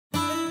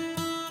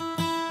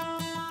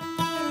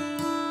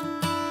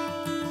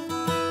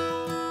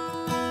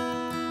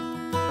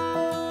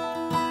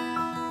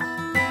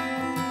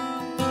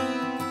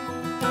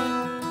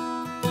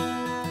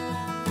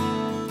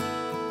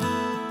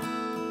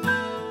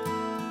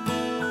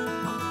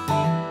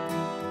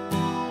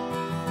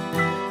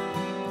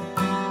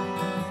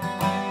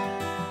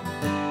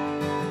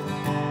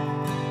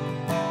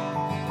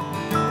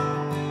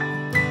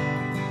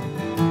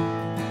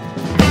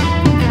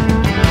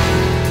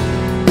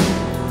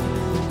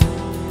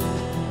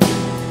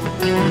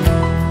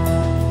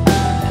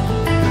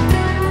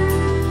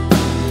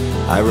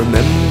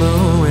remember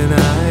when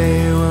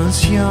I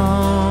was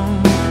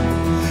young,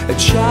 a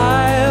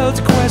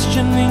child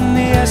questioning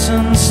the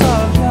essence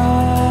of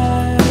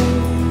life.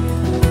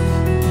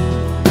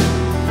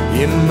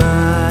 In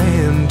my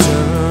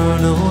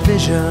internal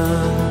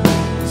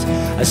visions,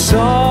 I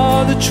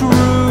saw the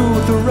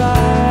truth arise.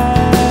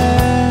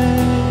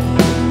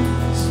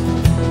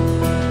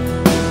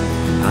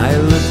 I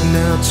look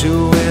now to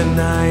when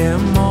I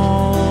am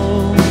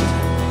old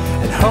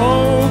and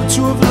hope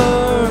to have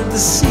learned the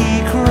secret.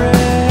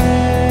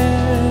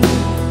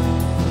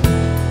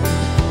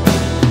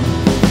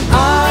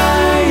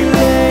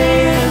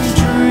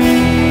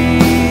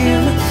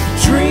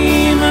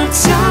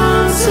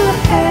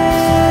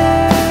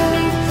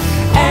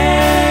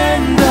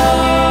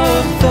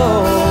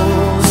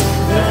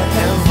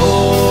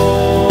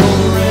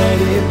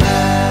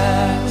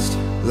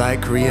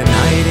 Like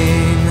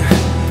reuniting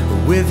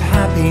with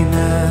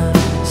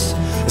happiness,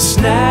 a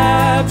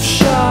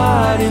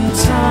snapshot in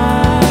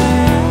time,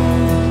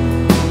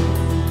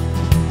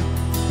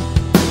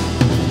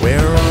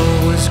 where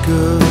all was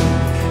good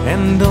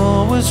and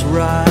all was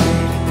right,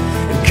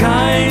 and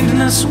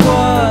kindness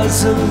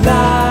was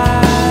alive.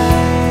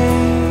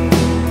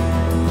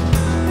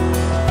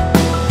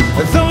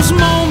 Those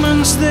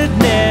moments that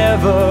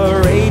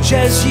never age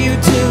as you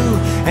do,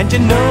 and to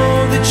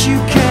know that you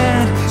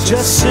can't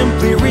just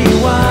simply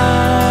rewind.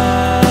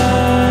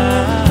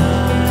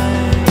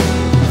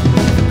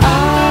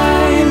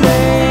 I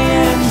lay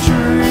and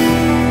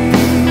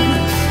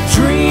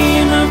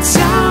dream of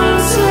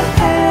times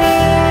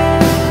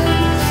ahead,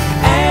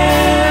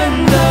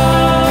 and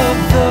of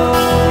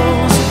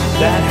those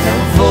that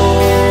have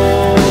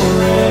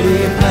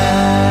already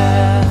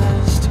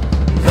passed.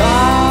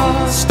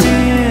 Lost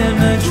in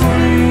a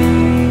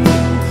dream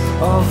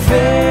of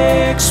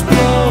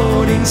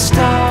exploding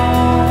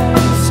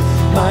stars,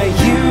 my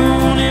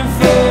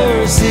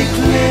universe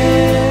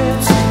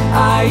eclipsed,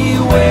 I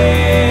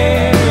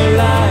wear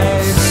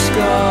life's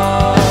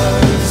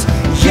scars.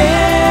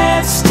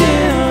 Yet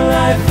still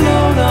I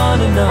float on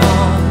and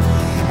on,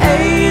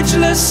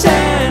 ageless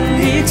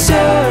and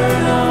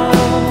eternal,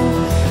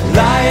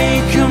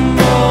 like a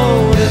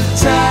mote of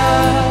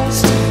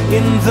dust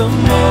in the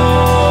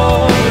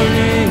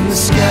morning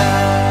sky.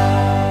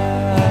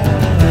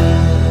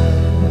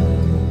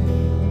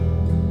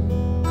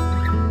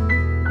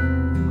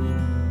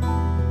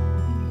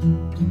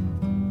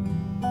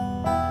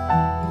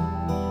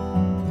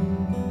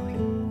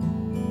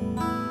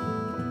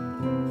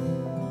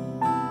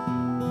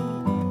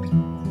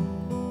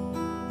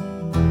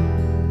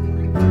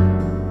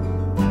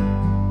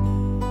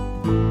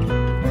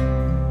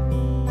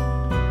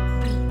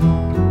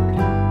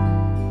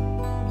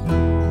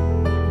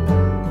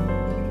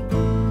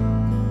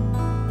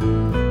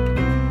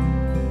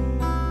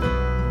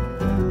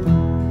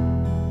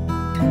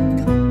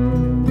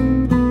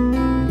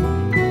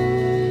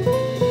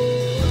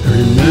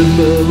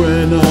 Remember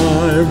when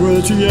I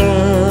was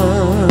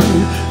young,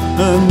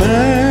 a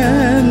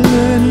man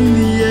learning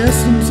the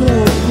essence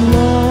of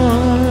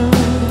life.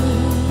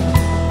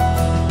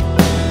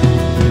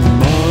 In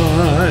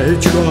my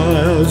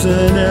trials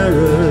and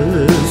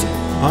errors,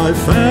 I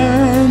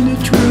found the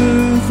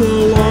truth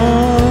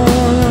alive.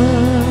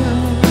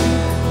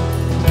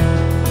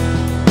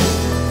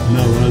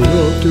 Now I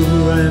look to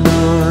when I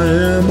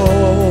am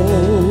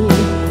old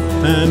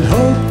and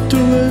hope to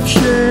have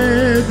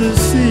shared the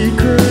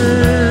secret.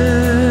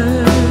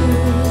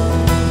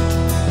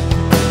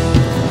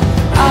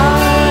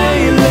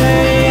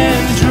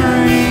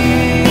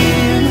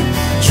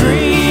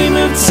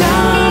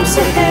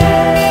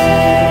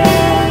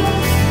 Ahead,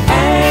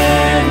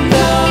 and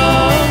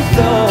of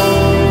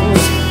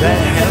those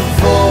that have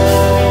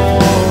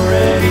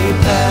already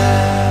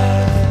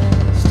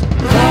passed.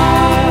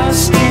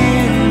 Lost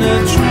in a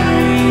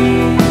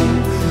dream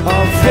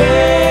of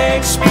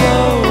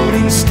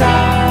exploding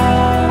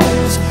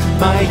stars,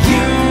 my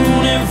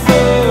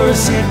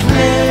universe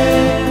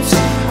eclipsed,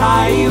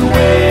 I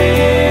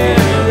wear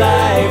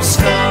life's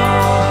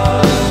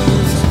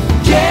scars.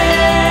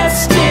 Yet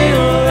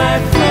still I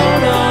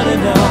float on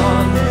and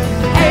on,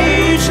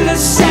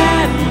 ageless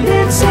and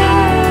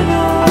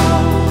eternal,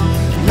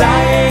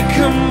 like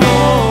a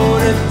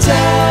mote of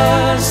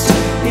dust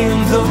in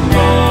the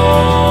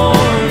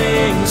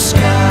morning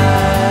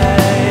sky.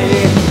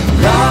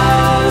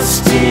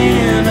 Lost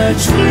in a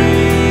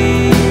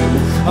dream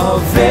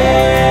of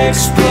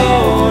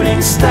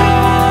exploding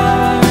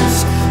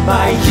stars,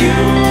 my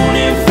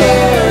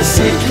universe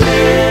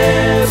eclipsed,